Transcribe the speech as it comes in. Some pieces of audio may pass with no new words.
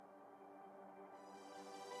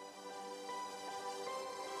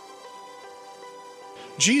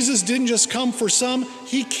Jesus didn't just come for some,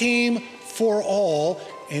 he came for all,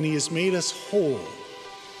 and he has made us whole.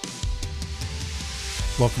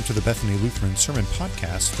 Welcome to the Bethany Lutheran Sermon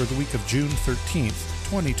Podcast for the week of June 13th,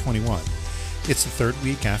 2021. It's the third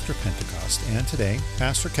week after Pentecost, and today,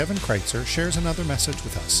 Pastor Kevin Kreitzer shares another message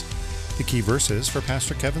with us. The key verses for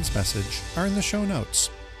Pastor Kevin's message are in the show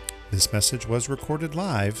notes. This message was recorded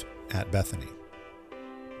live at Bethany.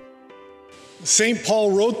 St.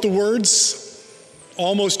 Paul wrote the words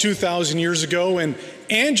almost 2,000 years ago, and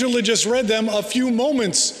Angela just read them a few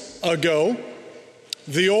moments ago.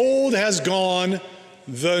 The old has gone,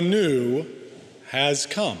 the new has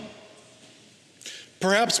come.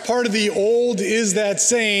 Perhaps part of the old is that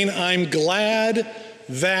saying, I'm glad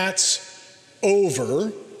that's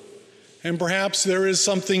over. And perhaps there is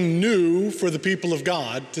something new for the people of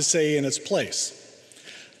God to say in its place.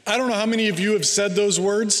 I don't know how many of you have said those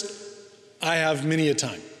words. I have many a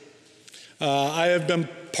time. I have been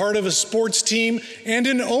part of a sports team and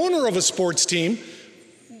an owner of a sports team.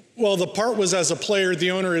 Well, the part was as a player, the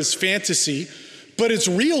owner is fantasy, but it's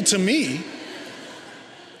real to me.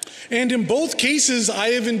 And in both cases, I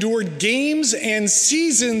have endured games and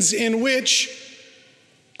seasons in which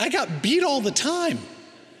I got beat all the time,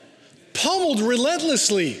 pummeled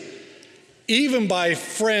relentlessly, even by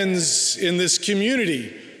friends in this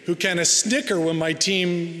community who kind of snicker when my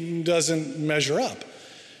team doesn't measure up.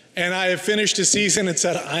 And I have finished a season and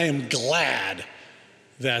said, I am glad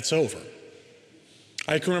that's over.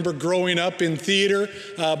 I can remember growing up in theater,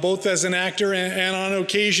 both as an actor and on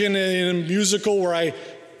occasion in a musical where I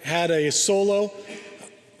had a solo.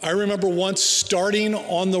 I remember once starting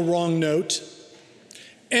on the wrong note,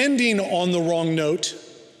 ending on the wrong note,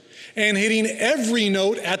 and hitting every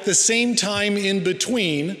note at the same time in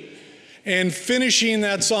between, and finishing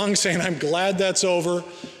that song saying, I'm glad that's over,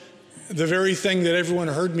 the very thing that everyone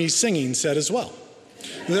heard me singing said as well.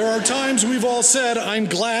 There are times we've all said, I'm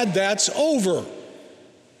glad that's over.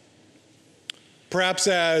 Perhaps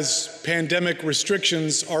as pandemic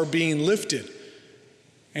restrictions are being lifted,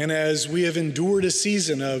 and as we have endured a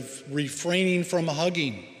season of refraining from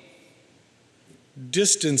hugging,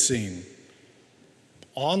 distancing,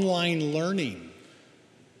 online learning,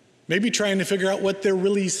 maybe trying to figure out what they're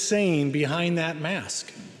really saying behind that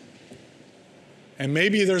mask. And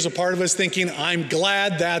maybe there's a part of us thinking, I'm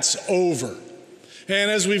glad that's over.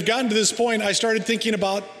 And as we've gotten to this point, I started thinking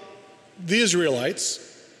about the Israelites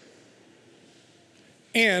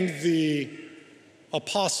and the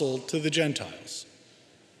apostle to the Gentiles.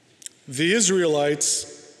 The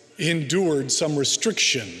Israelites endured some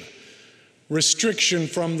restriction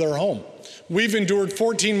from their home. We've endured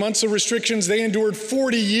 14 months of restrictions. They endured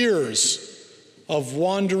 40 years of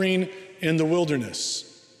wandering in the wilderness.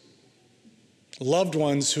 Loved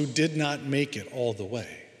ones who did not make it all the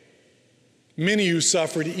way. Many who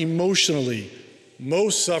suffered emotionally.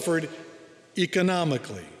 Most suffered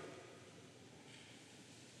economically.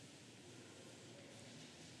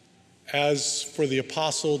 As for the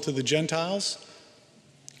apostle to the Gentiles,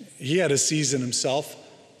 he had a season himself.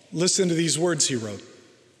 Listen to these words he wrote.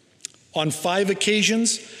 On 5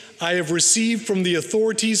 occasions, I have received from the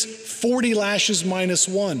authorities 40 lashes minus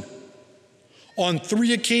 1. On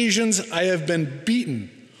 3 occasions, I have been beaten.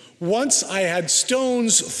 Once I had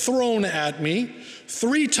stones thrown at me.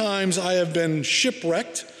 3 times I have been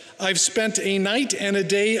shipwrecked. I've spent a night and a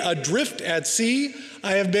day adrift at sea.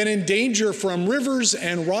 I have been in danger from rivers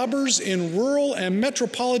and robbers in rural and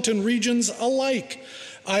metropolitan regions alike.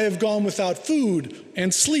 I have gone without food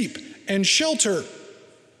and sleep and shelter.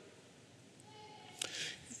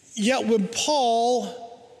 Yet when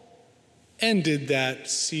Paul ended that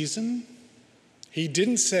season, he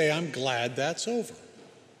didn't say, I'm glad that's over.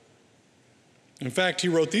 In fact, he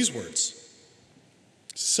wrote these words.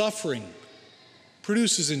 Suffering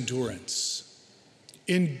produces endurance.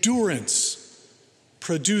 Endurance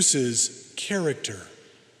produces character.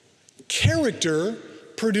 Character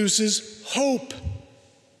produces hope.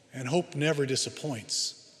 And hope never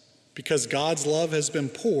disappoints because God's love has been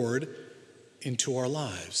poured into our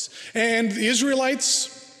lives. And the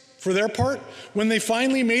Israelites, for their part, when they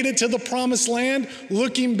finally made it to the promised land,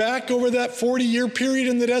 looking back over that 40-year period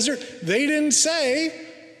in the desert, they didn't say,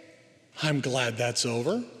 I'm glad that's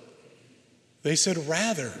over. They said,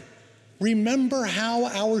 rather, remember how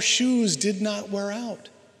our shoes did not wear out,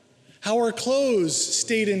 how our clothes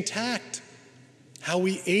stayed intact, how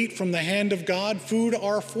we ate from the hand of God, food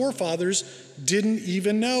our forefathers didn't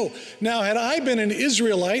even know. Now, had I been an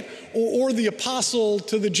Israelite or the apostle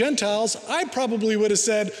to the Gentiles, I probably would have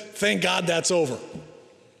said, thank God that's over.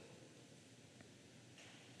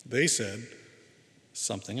 They said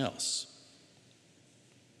something else.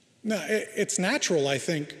 Now, it's natural, I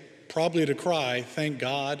think, probably to cry, thank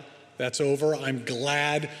God that's over. I'm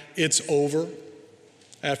glad it's over.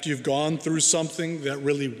 After you've gone through something that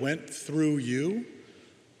really went through you.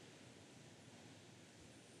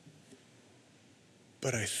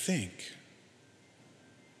 But I think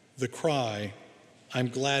the cry, I'm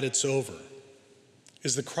glad it's over,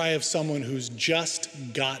 is the cry of someone who's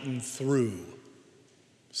just gotten through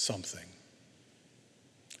something.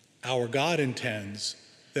 Our God intends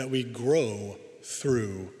that we grow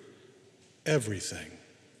through everything.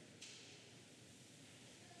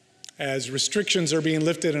 As restrictions are being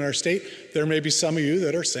lifted in our state, there may be some of you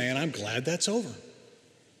that are saying, I'm glad that's over.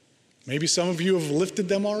 Maybe some of you have lifted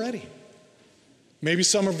them already. Maybe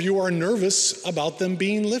some of you are nervous about them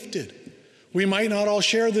being lifted. We might not all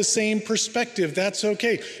share the same perspective. That's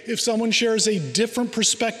okay. If someone shares a different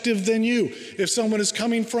perspective than you, if someone is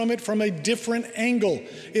coming from it from a different angle,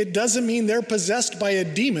 it doesn't mean they're possessed by a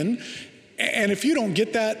demon. And if you don't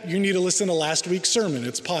get that, you need to listen to last week's sermon.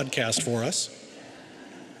 It's podcast for us.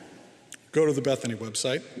 Go to the Bethany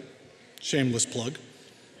website. Shameless plug.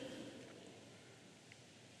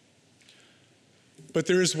 But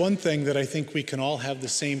there is one thing that I think we can all have the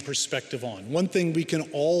same perspective on. One thing we can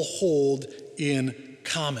all hold in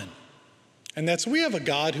common. And that's we have a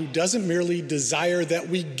God who doesn't merely desire that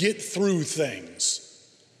we get through things.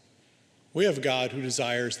 We have a God who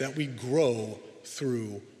desires that we grow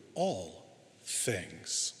through all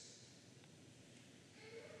things.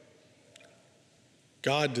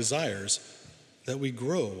 God desires that we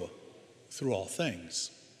grow through all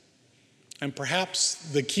things. And perhaps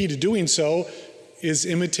the key to doing so is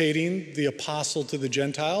imitating the apostle to the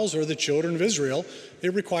Gentiles or the children of Israel.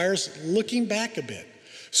 It requires looking back a bit.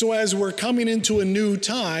 So as we're coming into a new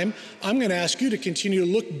time, I'm going to ask you to continue to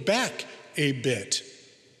look back a bit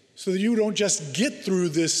so that you don't just get through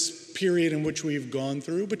this period in which we've gone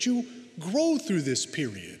through, but you grow through this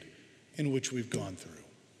period in which we've gone through.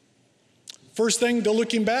 First thing to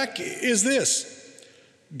looking back is this: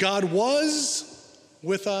 God was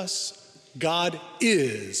with us, God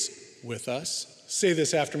is with us. Say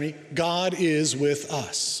this after me: God is with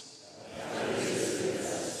us. God is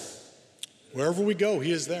with us. Wherever we go,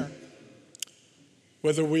 He is there.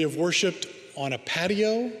 Whether we have worshiped on a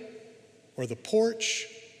patio or the porch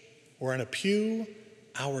or in a pew,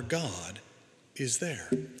 our God is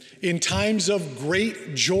there. In times of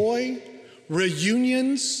great joy,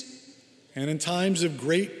 reunions, and in times of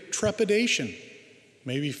great trepidation,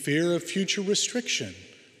 maybe fear of future restriction,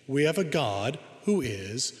 we have a God who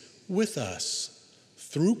is with us.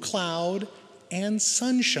 Through cloud and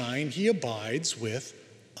sunshine, He abides with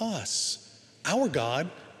us. Our God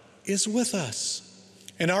is with us.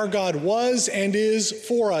 And our God was and is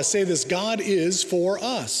for us. Say this: God is for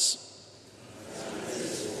us. God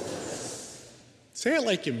is for us. Say it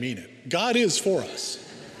like you mean it. God is for us.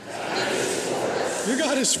 God is for us. Your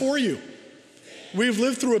God is for you. We've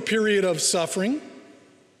lived through a period of suffering.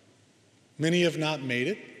 Many have not made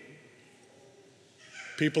it.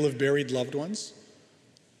 People have buried loved ones.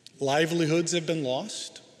 Livelihoods have been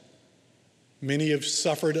lost. Many have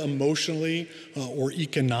suffered emotionally or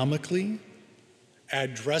economically.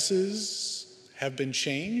 Addresses have been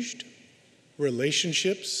changed.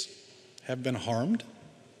 Relationships have been harmed.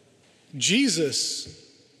 Jesus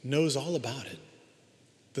knows all about it.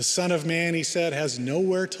 The Son of Man, He said, has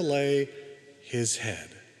nowhere to lay His head.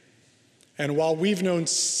 And while we've known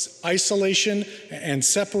isolation and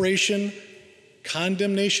separation,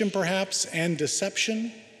 condemnation perhaps, and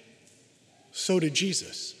deception, so did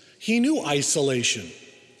Jesus. He knew isolation.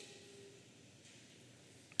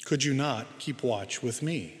 Could you not keep watch with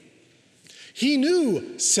me? He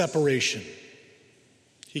knew separation.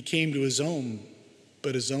 He came to His own,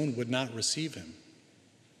 but His own would not receive Him.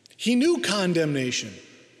 He knew condemnation.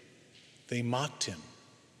 They mocked Him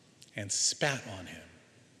and spat on Him.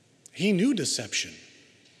 He knew deception.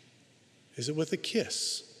 Is it with a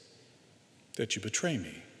kiss that you betray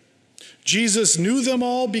me? Jesus knew them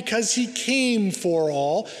all because He came for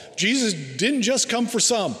all. Jesus didn't just come for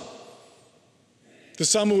some. To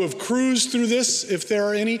some who have cruised through this, if there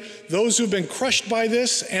are any, those who've been crushed by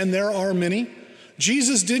this, and there are many,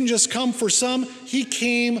 Jesus didn't just come for some, He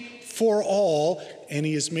came for all, and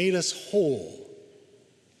He has made us whole.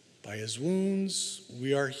 By His wounds,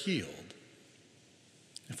 we are healed.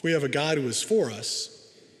 If we have a God who is for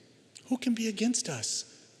us, who can be against us?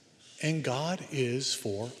 And God is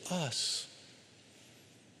for us.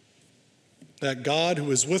 That God who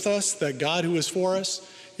is with us, that God who is for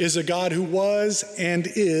us, is a God who was and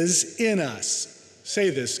is in us. Say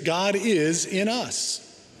this: God is in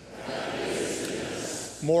us. God is in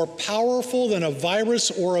us. More powerful than a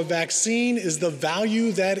virus or a vaccine is the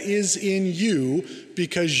value that is in you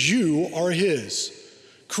because you are his.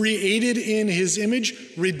 Created in his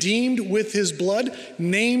image, redeemed with his blood,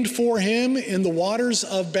 named for him in the waters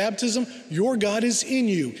of baptism, your God is in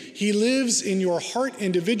you. He lives in your heart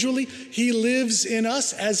individually. He lives in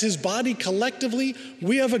us as his body collectively.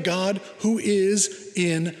 We have a God who is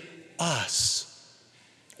in us.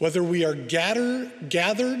 Whether we are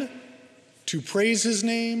gathered to praise his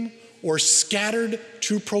name or scattered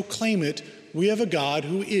to proclaim it, we have a God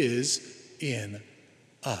who is in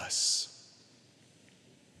us.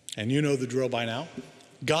 And you know the drill by now.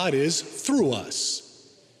 God is through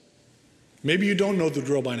us. Maybe you don't know the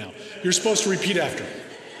drill by now. You're supposed to repeat after.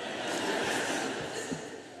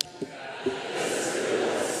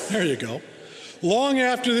 There you go. Long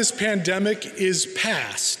after this pandemic is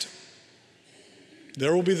past,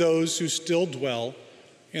 there will be those who still dwell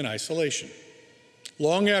in isolation.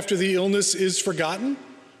 Long after the illness is forgotten,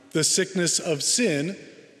 the sickness of sin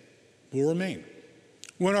will remain.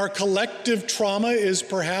 When our collective trauma is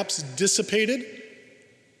perhaps dissipated,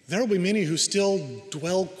 there will be many who still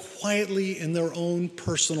dwell quietly in their own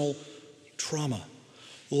personal trauma.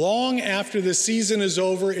 Long after the season is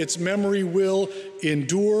over, its memory will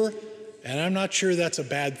endure, and I'm not sure that's a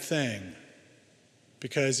bad thing,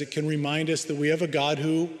 because it can remind us that we have a God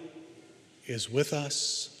who is with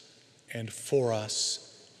us and for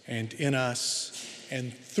us and in us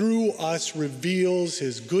and through us reveals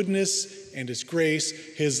his goodness and his grace,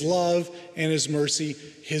 his love and his mercy,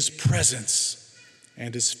 his presence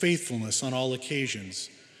and his faithfulness on all occasions,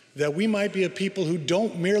 that we might be a people who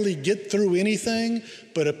don't merely get through anything,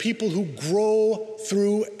 but a people who grow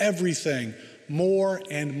through everything, more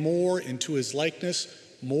and more into his likeness,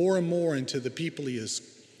 more and more into the people he is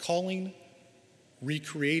calling,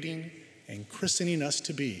 recreating, and christening us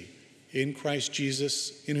to be in Christ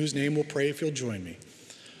Jesus, in whose name we'll pray if you'll join me.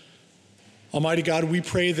 Almighty God, we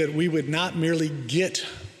pray that we would not merely get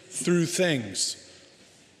through things,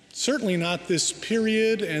 certainly not this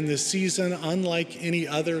period and this season unlike any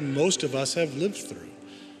other most of us have lived through,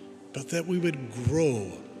 but that we would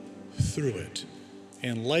grow through it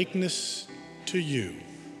in likeness to you,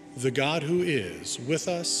 the God who is with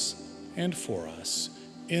us and for us,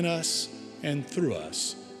 in us and through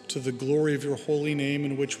us, to the glory of your holy name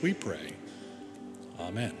in which we pray.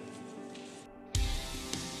 Amen.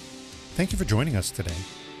 Thank you for joining us today.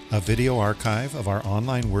 A video archive of our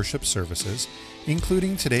online worship services,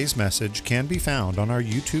 including today's message, can be found on our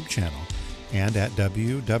YouTube channel and at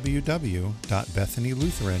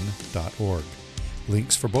www.bethanylutheran.org.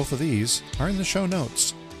 Links for both of these are in the show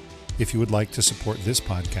notes. If you would like to support this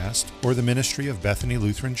podcast or the ministry of Bethany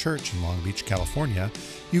Lutheran Church in Long Beach, California,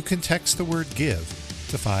 you can text the word GIVE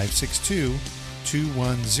to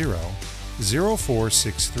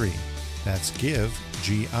 562-210-0463. That's GIVE,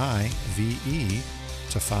 G-I-V-E,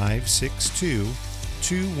 to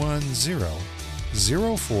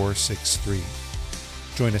 562-210-0463.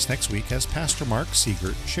 Join us next week as Pastor Mark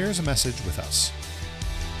Siegert shares a message with us.